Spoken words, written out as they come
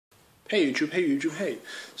Hey YouTube, hey.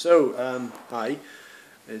 So, hi.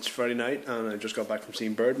 It's Friday night and I just got back from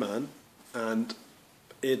seeing Birdman and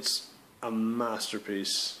it's a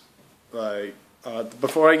masterpiece. Like,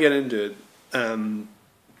 before I get into it, the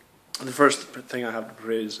first thing I have to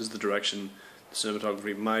praise is the direction, the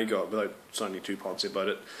cinematography. My God, without sounding too poncy about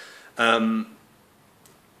it,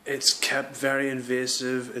 it's kept very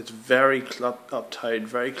invasive, it's very uptight,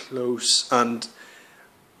 very close, and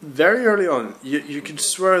very early on, you could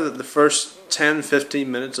swear that the first 10-15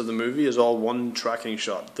 minutes of the movie is all one tracking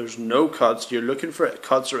shot. There's no cuts. You're looking for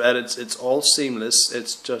cuts or edits. It's all seamless.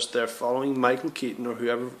 It's just they're following Michael Keaton or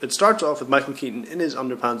whoever. It starts off with Michael Keaton in his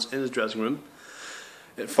underpants in his dressing room.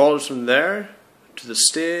 It follows from there to the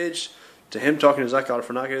stage, to him talking to Zach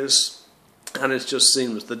Galifianakis, and it's just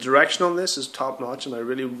seamless. The direction on this is top notch, and I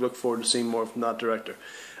really look forward to seeing more from that director.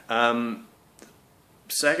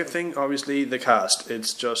 Second thing, obviously, the cast.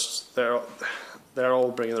 It's just they're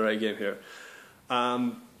all bringing their A game here.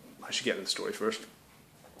 I should get into the story first.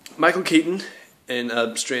 Michael Keaton, in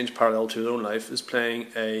a strange parallel to his own life, is playing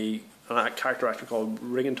a character actor called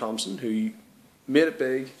Regan Thompson, who made it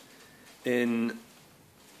big in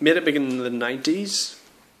the 90s,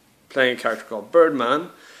 playing a character called Birdman,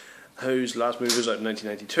 whose last movie was out in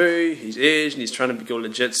 1992. He's aged and he's trying to go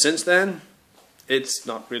legit since then. It's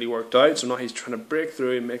not really worked out, so now he's trying to break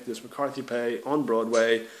through and make this McCarthy play on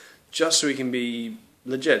Broadway just so he can be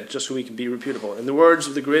legit, just so he can be reputable. In the words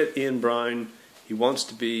of the great Ian Brown, he wants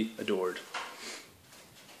to be adored.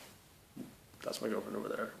 That's my girlfriend over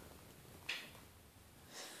there.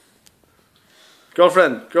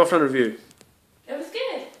 Girlfriend review. It was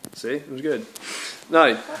good. See, it was good.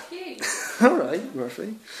 Now, Fuck you. alright,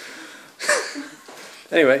 Murphy.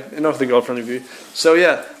 Anyway, enough of the girlfriend review. So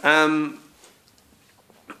yeah,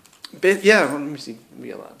 let me see. Let me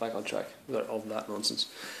get that back on track without all that nonsense.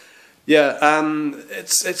 Yeah,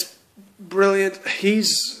 it's brilliant.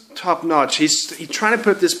 He's top notch. He's trying to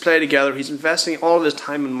put this play together. He's investing all of his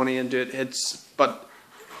time and money into it. But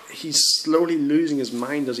he's slowly losing his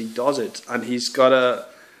mind as he does it, and he's got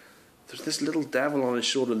there's this little devil on his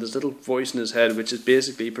shoulder, this little voice in his head, which is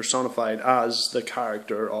basically personified as the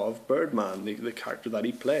character of Birdman, the character that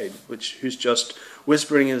he played, who's just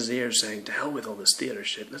whispering in his ear saying, to hell with all this theatre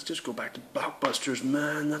shit, let's just go back to blockbusters,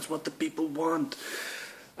 man, that's what the people want.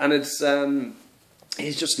 And it's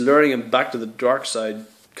he's just luring him back to the dark side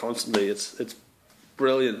constantly. It's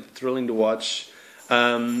brilliant, thrilling to watch.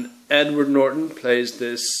 Edward Norton plays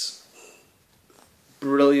this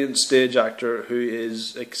brilliant stage actor who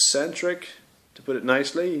is eccentric, to put it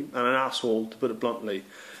nicely, and an asshole, to put it bluntly.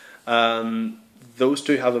 Those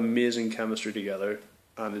two have amazing chemistry together,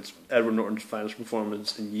 and it's Edward Norton's finest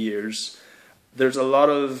performance in years. There's a lot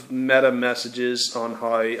of meta messages on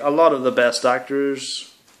how a lot of the best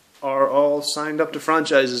actors are all signed up to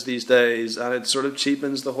franchises these days, and it sort of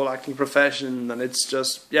cheapens the whole acting profession, and it's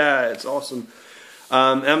just, yeah, it's awesome.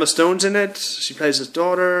 Emma Stone's in it. She plays his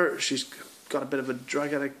daughter. She's got a bit of a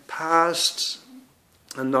drug addict past,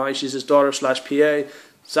 and now she's his daughter / PA.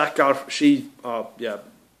 Zach Galifianakis,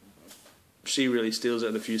 she really steals it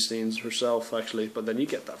in a few scenes herself, actually, but then you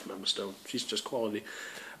get that from Emma Stone. She's just quality.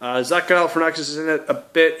 Zach Galifianakis is in it a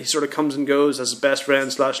bit. He sort of comes and goes as his best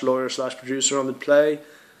friend / lawyer / producer on the play.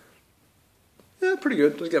 Yeah, pretty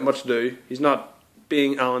good. Doesn't get much to do. He's not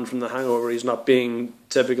being Alan from The Hangover. He's not being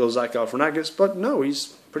typical Zach Galifianakis, but no, he's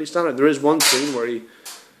pretty standard. There is one scene where he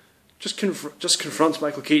just confronts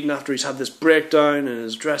Michael Keaton after he's had this breakdown in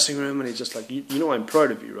his dressing room, and he's just like, you know, I'm proud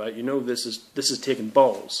of you, right? You know, this is taking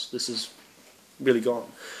balls. This is really gone.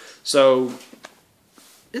 So,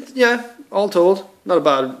 all told, not a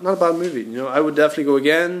bad movie. You know, I would definitely go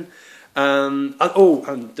again. And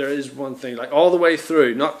there is one thing, like all the way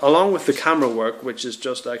through, along with the camera work, which is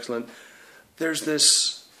just excellent. There's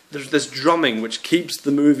this drumming which keeps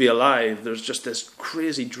the movie alive. There's just this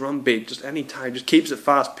crazy drum beat, just any time, just keeps it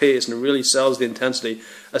fast paced, and it really sells the intensity,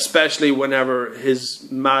 especially whenever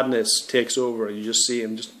his madness takes over and you just see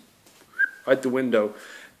him just out the window.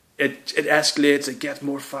 It escalates, it gets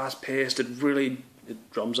more fast paced, it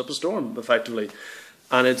drums up a storm effectively.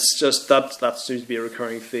 And it's just that seems to be a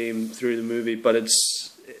recurring theme through the movie, but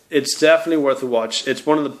it's definitely worth a watch. It's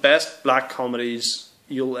one of the best black comedies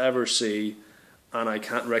you'll ever see, and I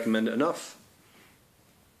can't recommend it enough.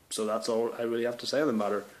 So that's all I really have to say on the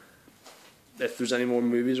matter. If there's any more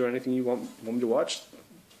movies or anything you want me to watch,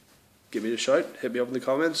 give me a shout, hit me up in the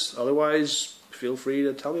comments. Otherwise, feel free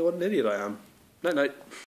to tell me what an idiot I am. Night night.